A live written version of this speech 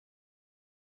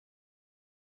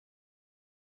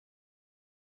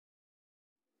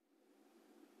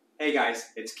Hey guys,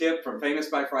 it's Kip from Famous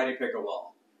by Friday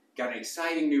Pickleball. Got an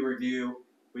exciting new review.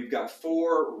 We've got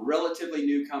 4 relatively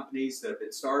new companies that have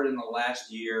been started in the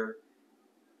last year,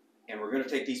 and we're going to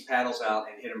take these paddles out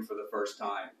and hit them for the first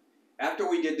time. After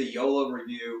we did the YOLO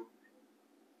review,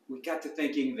 we got to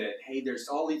thinking that, hey, there's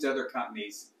all these other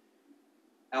companies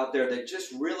out there that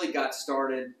just really got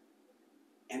started,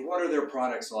 and what are their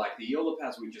products like? The YOLO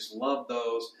pads, we just love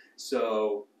those,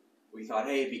 so we thought,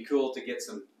 hey, it'd be cool to get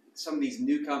some of these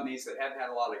new companies that haven't had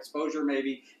a lot of exposure,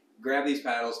 maybe grab these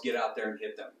paddles, get out there and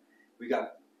hit them. We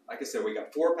got, like I said, we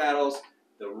got 4 paddles: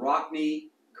 the Rokne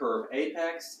Curve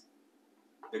Apex,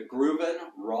 the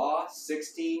Gruvn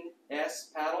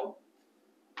Raw-16S paddle,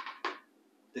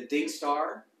 the DInk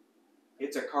Star,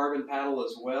 it's a carbon paddle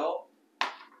as well,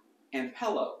 and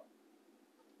Pello.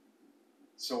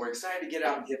 So we're excited to get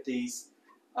out and hit these.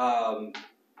 We're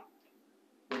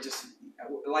just,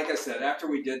 like I said, after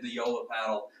we did the YOLO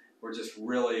paddle, we're just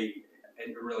really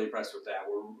impressed with that.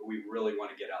 We really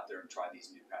want to get out there and try these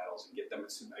new paddles and get them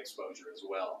some exposure as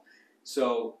well.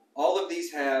 So all of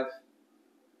these have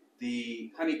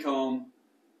the honeycomb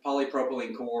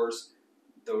polypropylene cores.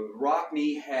 The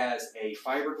Rokne has a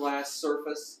fiberglass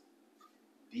surface.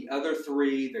 The other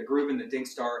 3, the Gruvn, the DInk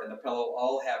Star, and the Pello,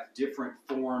 all have different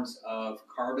forms of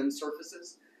carbon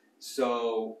surfaces.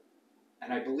 So,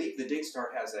 and I believe the DInk Star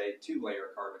has a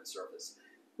 2-layer carbon surface.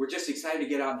 We're just excited to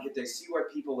get out and hit this, see what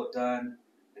people have done,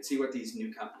 and see what these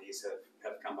new companies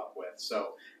have come up with.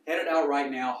 So head it out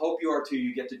right now. Hope you are too.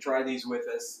 You get to try these with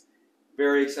us.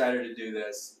 Very excited to do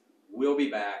this. We'll be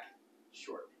back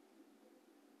shortly.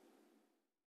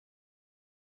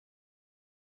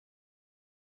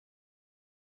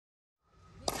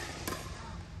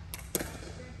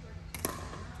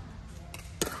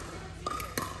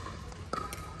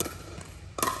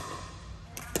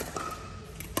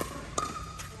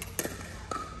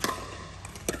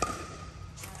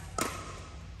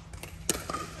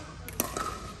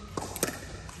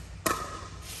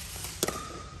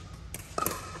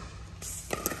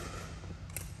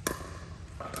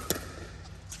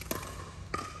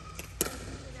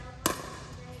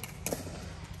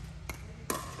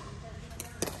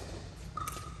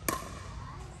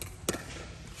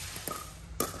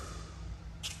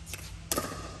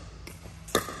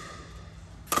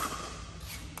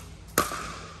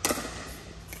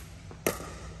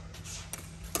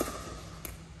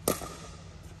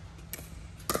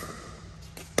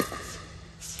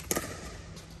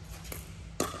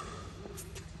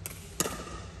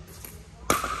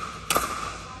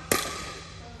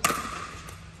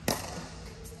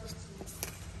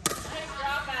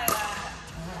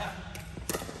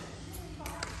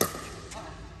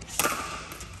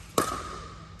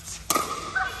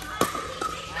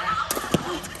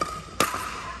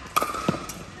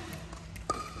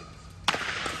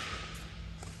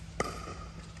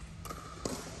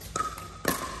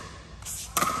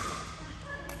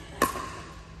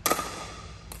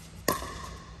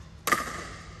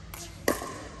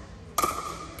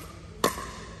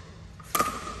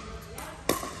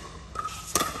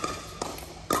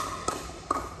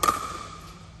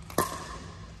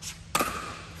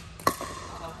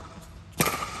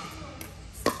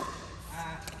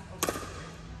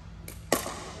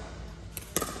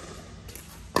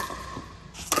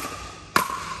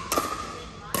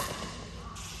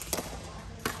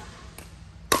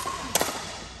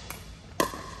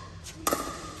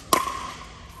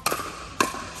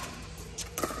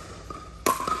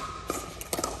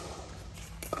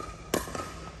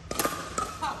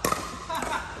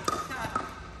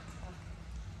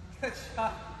 Good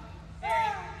shot.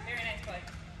 Very nice play.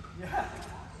 Yeah.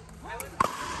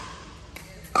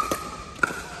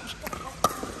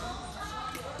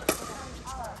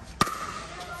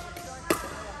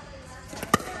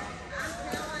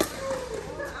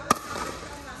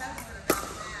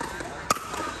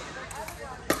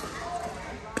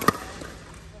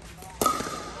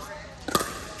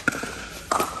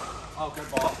 Oh,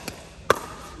 good ball.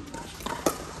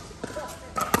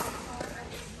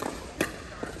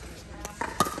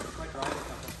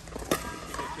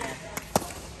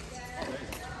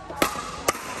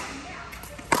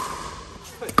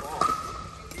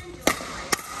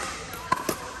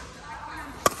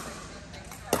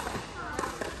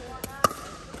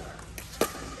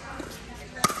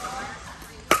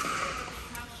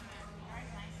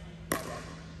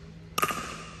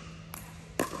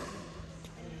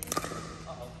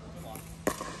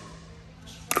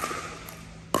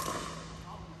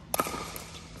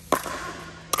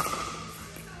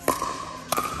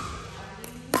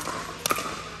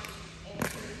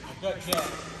 Good kick.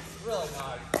 Really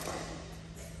nice.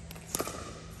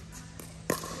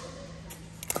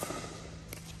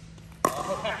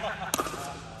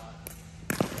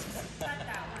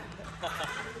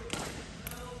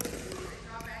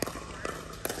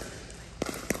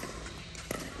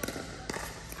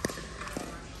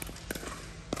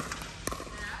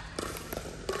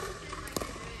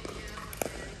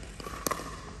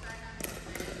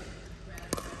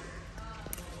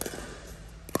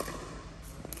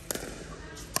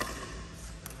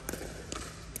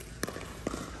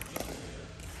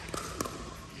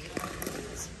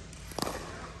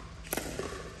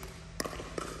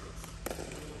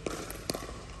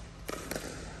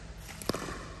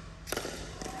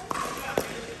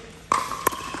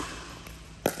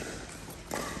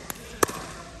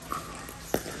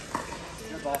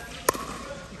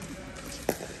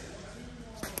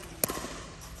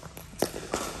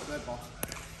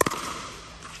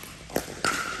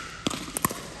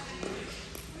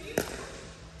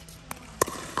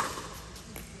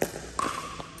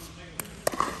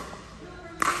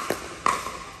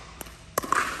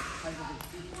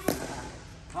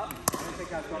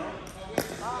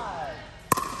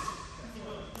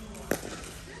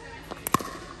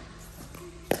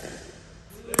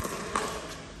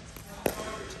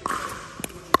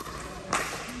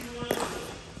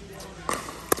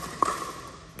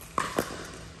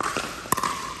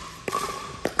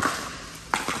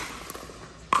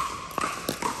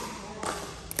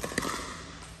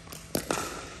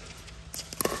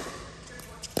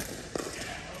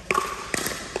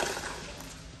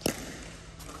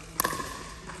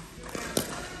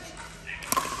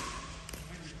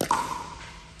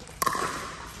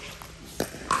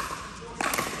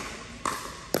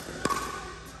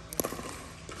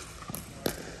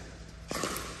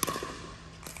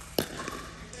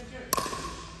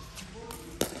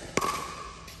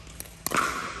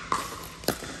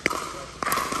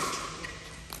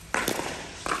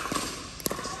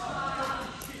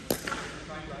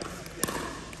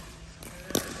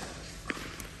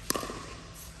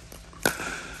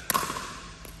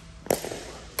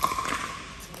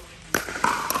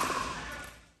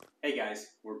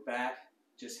 back,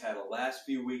 just had the last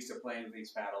few weeks of playing with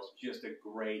these paddles, just a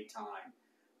great time.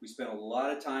 We spent a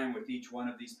lot of time with each one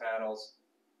of these paddles,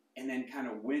 and then kind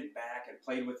of went back and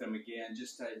played with them again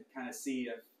just to kind of see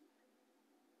if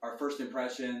our first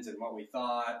impressions and what we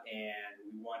thought,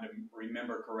 and we wanted to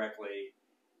remember correctly,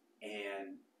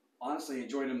 and honestly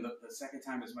enjoyed them the second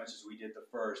time as much as we did the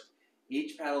first.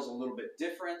 Each paddle's a little bit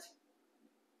different,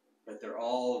 but they're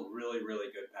all really, really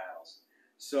good paddles.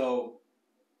 So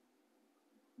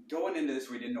going into this,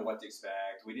 we didn't know what to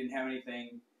expect. We didn't have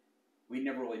anything. We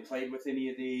never really played with any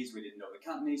of these. We didn't know the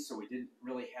companies, so we didn't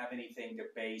really have anything to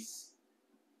base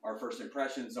our first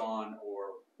impressions on, or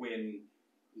when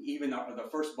even the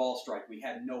first ball strike, we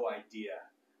had no idea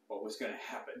what was going to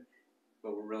happen,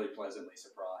 but we're really pleasantly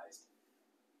surprised.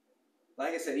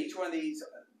 Like I said, each one of these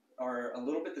are a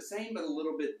little bit the same, but a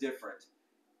little bit different.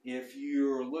 If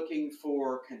you're looking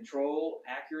for control,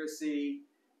 accuracy,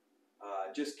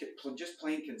 just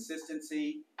plain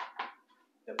consistency,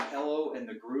 the Pello and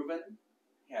the Gruvn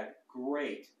had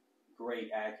great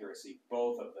accuracy,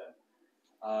 both of them.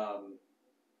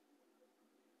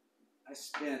 I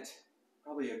spent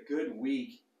probably a good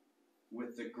week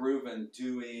with the Gruvn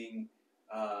doing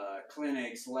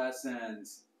clinics,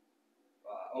 lessons,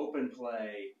 open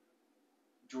play,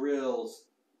 drills,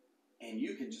 and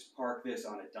you can just park this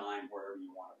on a dime wherever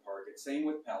you want to park it. Same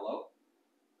with Pello.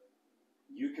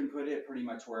 You can put it pretty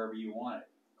much wherever you want it.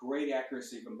 Great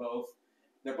accuracy from both.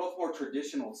 They're both more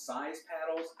traditional size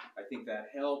paddles. I think that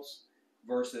helps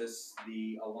versus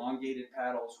the elongated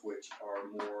paddles, which are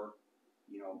more,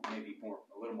 you know, maybe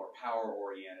a little more power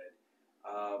oriented.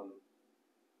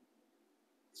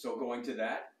 So going to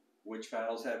that, which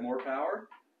paddles had more power?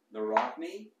 The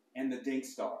Rokne and the DInk.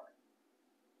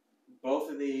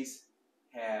 Both of these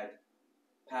had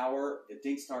power. The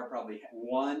DInk probably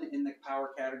won in the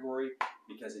power category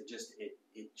because it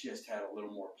just had a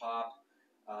little more pop.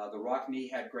 The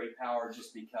Rokne had great power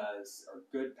or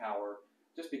good power,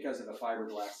 just because of the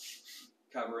fiberglass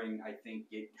covering. I think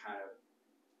it kind of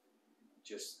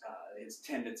just, its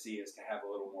tendency is to have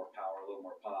a little more power, a little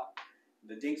more pop.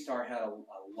 The DInk had a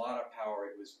lot of power.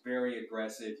 It was very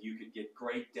aggressive. You could get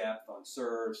great depth on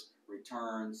serves,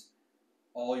 returns,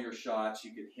 all your shots.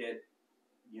 You could hit,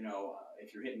 you know,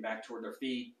 if you're hitting back toward their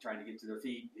feet, trying to get to their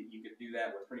feet, you could do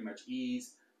that with pretty much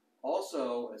ease.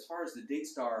 Also, as far as the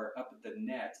DInk up at the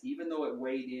net, even though it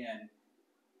weighed in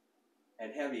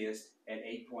at heaviest at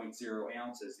 8.0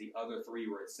 ounces, the other three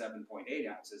were at 7.8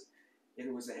 ounces.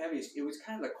 It was the heaviest. It was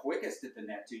kind of the quickest at the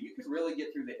net, too. You could really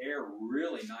get through the air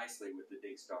really nicely with the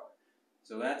DInk.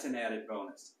 So that's an added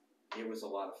bonus. It was a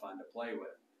lot of fun to play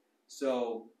with.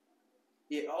 So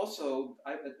it also,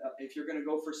 if you're going to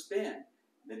go for spin,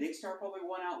 the DInk probably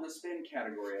won out in the spin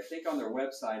category. I think on their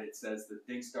website it says the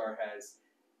DInk has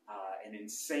an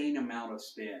insane amount of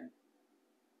spin.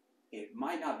 It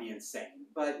might not be insane,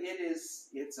 but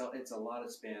it's a lot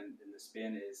of spin, and the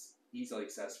spin is easily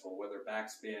accessible, whether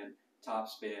backspin, top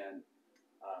spin,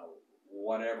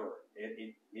 whatever.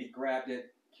 It grabbed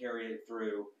it, carried it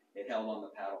through. It held on the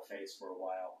paddle face for a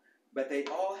while. But they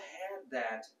all had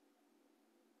that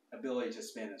ability to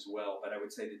spin as well, but I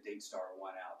would say the DInk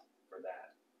won out for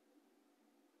that.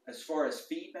 As far as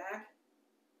feedback,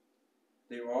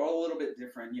 they were all a little bit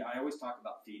different. Yeah, I always talk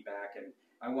about feedback, and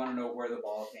I want to know where the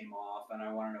ball came off, and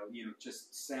I want to know, you know,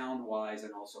 just sound-wise,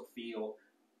 and also feel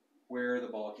where the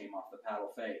ball came off the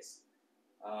paddle face.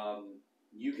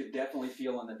 You could definitely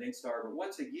feel on the DInk, but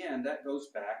once again, that goes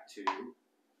back to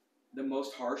the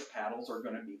most harsh paddles are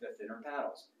going to be the thinner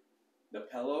paddles. The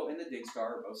Pello and the DInk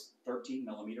are both 13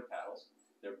 millimeter paddles.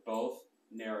 They're both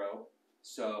narrow,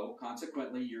 so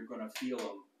consequently, you're going to feel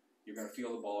them. You're going to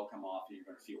feel the ball come off, and you're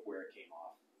going to feel where it came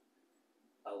off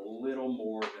a little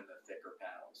more than the thicker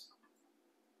paddles.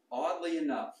 Oddly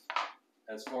enough,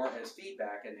 as far as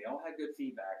feedback, and they all had good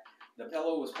feedback, the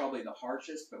Pello was probably the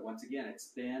harshest, but once again, it's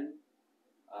thin.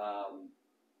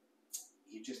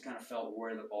 You just kind of felt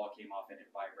where the ball came off, and it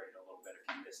vibrated a little bit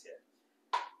if you missed it.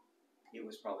 It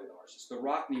was probably the harshest. The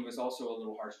Rokne was also a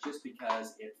little harsh just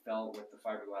because it felt with the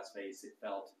fiberglass face, it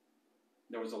felt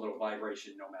there was a little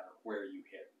vibration no matter where you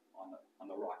hit on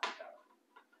the Rokne paddle.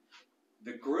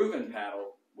 The Gruvn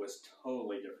paddle was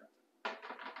totally different.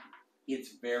 It's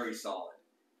very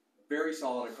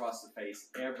solid across the face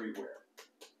everywhere.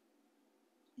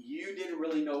 You didn't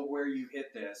really know where you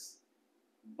hit this,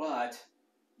 but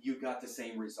you got the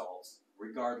same results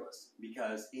regardless,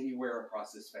 because anywhere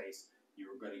across this face, you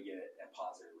were going to get a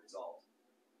positive result.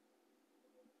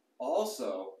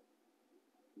 Also,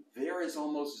 there is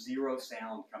almost zero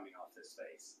sound coming off this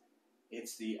face.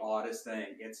 It's the oddest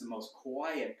thing. It's the most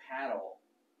quiet paddle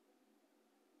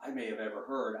I may have ever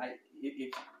heard.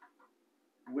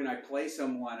 when I play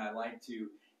someone, I like to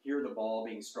hear the ball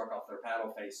being struck off their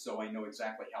paddle face so I know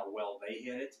exactly how well they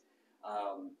hit it.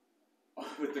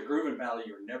 With the Gruvn paddle,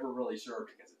 you're never really sure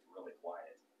because it's really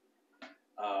quiet.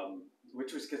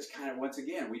 Which was kind of, once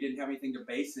again, we didn't have anything to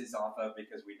base this off of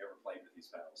because we never played with these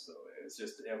paddles. So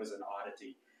it was an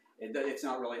oddity. It's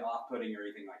not really off-putting or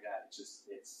anything like that. It's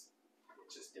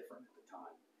just different at the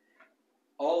time.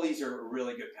 All these are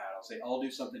really good paddles. They all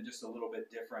do something just a little bit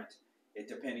different.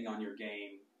 Depending on your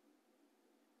game,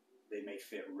 they may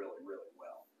fit really, really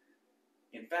well.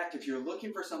 In fact, if you're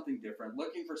looking for something different,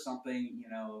 looking for something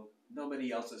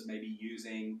nobody else is maybe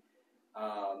using,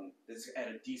 that's at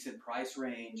a decent price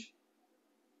range,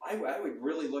 I would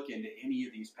really look into any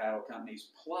of these paddle companies.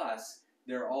 Plus,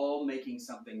 they're all making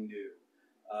something new.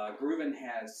 Gruvn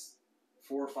has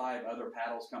 4 or 5 other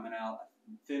paddles coming out,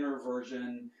 a thinner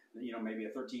version, maybe a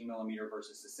 13 millimeter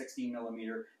versus the 16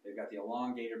 millimeter. They've got the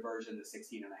elongated version, the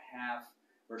 16 and a half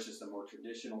versus the more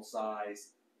traditional size.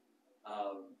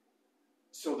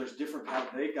 So there's different paddles.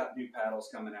 They've got new paddles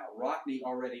coming out. Rokne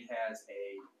already has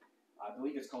I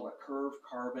believe it's called a Curve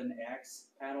Carbon X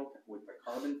paddle with the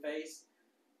carbon face.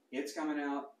 It's coming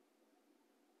out.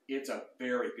 It's a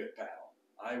very good paddle.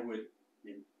 I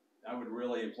would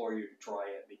really implore you to try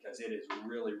it because it is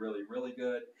really, really, really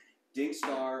good. DInk,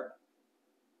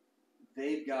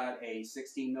 they've got a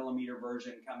 16 millimeter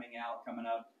version coming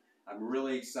up. I'm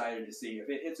really excited to see if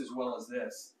it hits as well as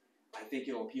this. I think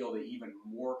it'll appeal to even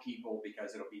more people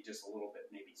because it'll be just a little bit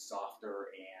maybe softer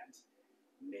and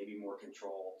maybe more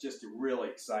control. Just really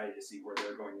excited to see where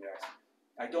they're going next.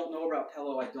 I don't know about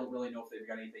Pello. I don't really know if they've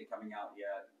got anything coming out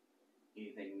yet,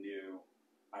 anything new.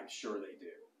 I'm sure they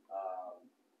do.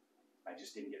 I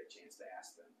just didn't get a chance to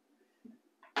ask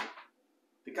them.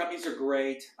 The companies are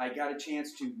great. I got a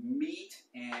chance to meet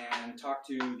and talk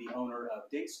to the owner of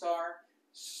DInk.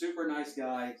 Super nice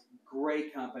guy,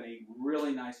 great company,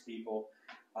 really nice people.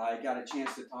 I got a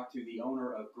chance to talk to the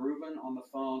owner of Gruvn on the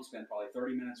phone, spent probably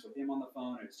 30 minutes with him on the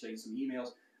phone and exchanged some emails.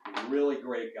 Really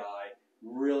great guy,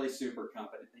 really super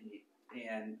company,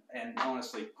 and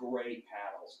honestly, great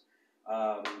paddles.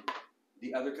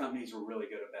 The other companies were really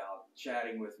good about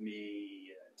chatting with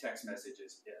me, text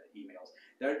messages, emails.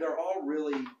 They're all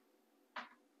really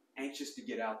anxious to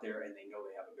get out there and they know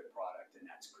they have a good product, and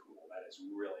that's cool. That is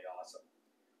really awesome.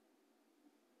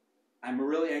 I'm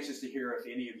really anxious to hear if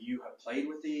any of you have played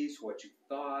with these, what you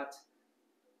thought,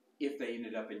 if they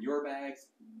ended up in your bags.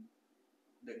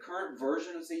 The current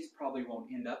version of these probably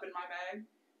won't end up in my bag.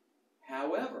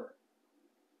 However,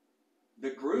 the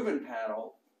Gruvn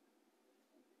paddle,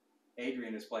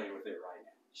 Adrienne is playing with it right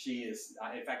now. She is,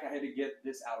 in fact, I had to get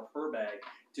this out of her bag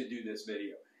to do this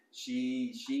video.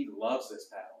 She loves this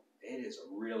paddle. It is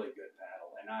a really good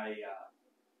paddle, and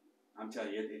I'm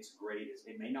telling you, it's great.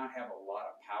 It may not have a lot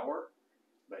of power,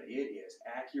 but it is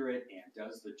accurate and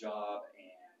does the job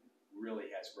and really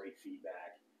has great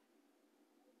feedback.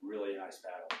 Really nice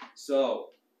paddle. So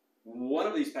one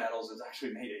of these paddles has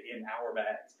actually made it in our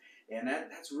bags, and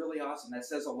that's really awesome. That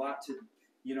says a lot to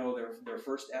their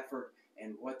first effort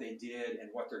and what they did and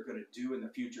what they're going to do in the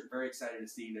future. Very excited to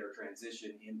see their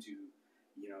transition into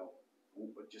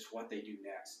just what they do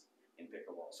next in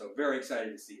pickleball. So very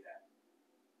excited to see that.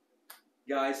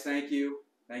 Guys, thank you.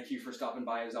 Thank you for stopping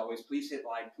by as always. Please hit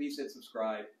like, please hit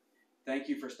subscribe. Thank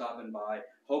you for stopping by.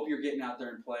 Hope you're getting out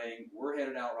there and playing. We're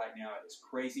headed out right now. It's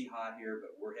crazy hot here,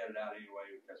 but we're headed out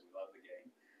anyway because we love the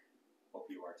game. Hope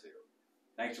you are too.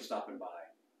 Thanks for stopping by.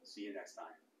 We'll see you next time.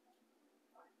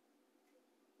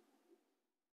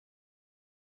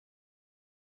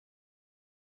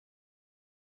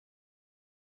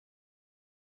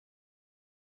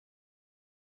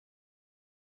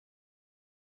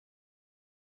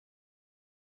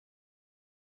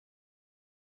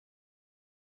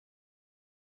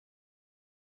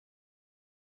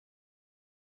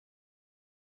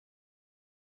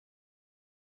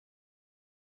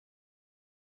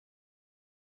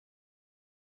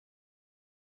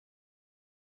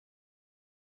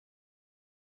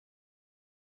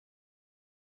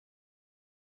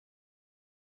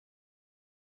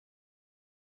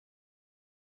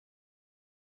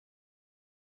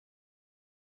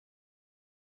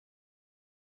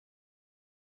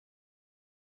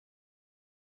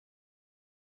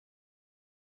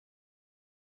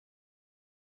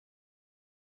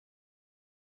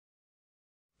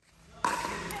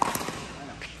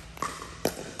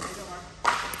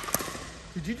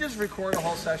 Did you just record a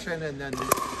whole session and then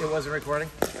it wasn't recording?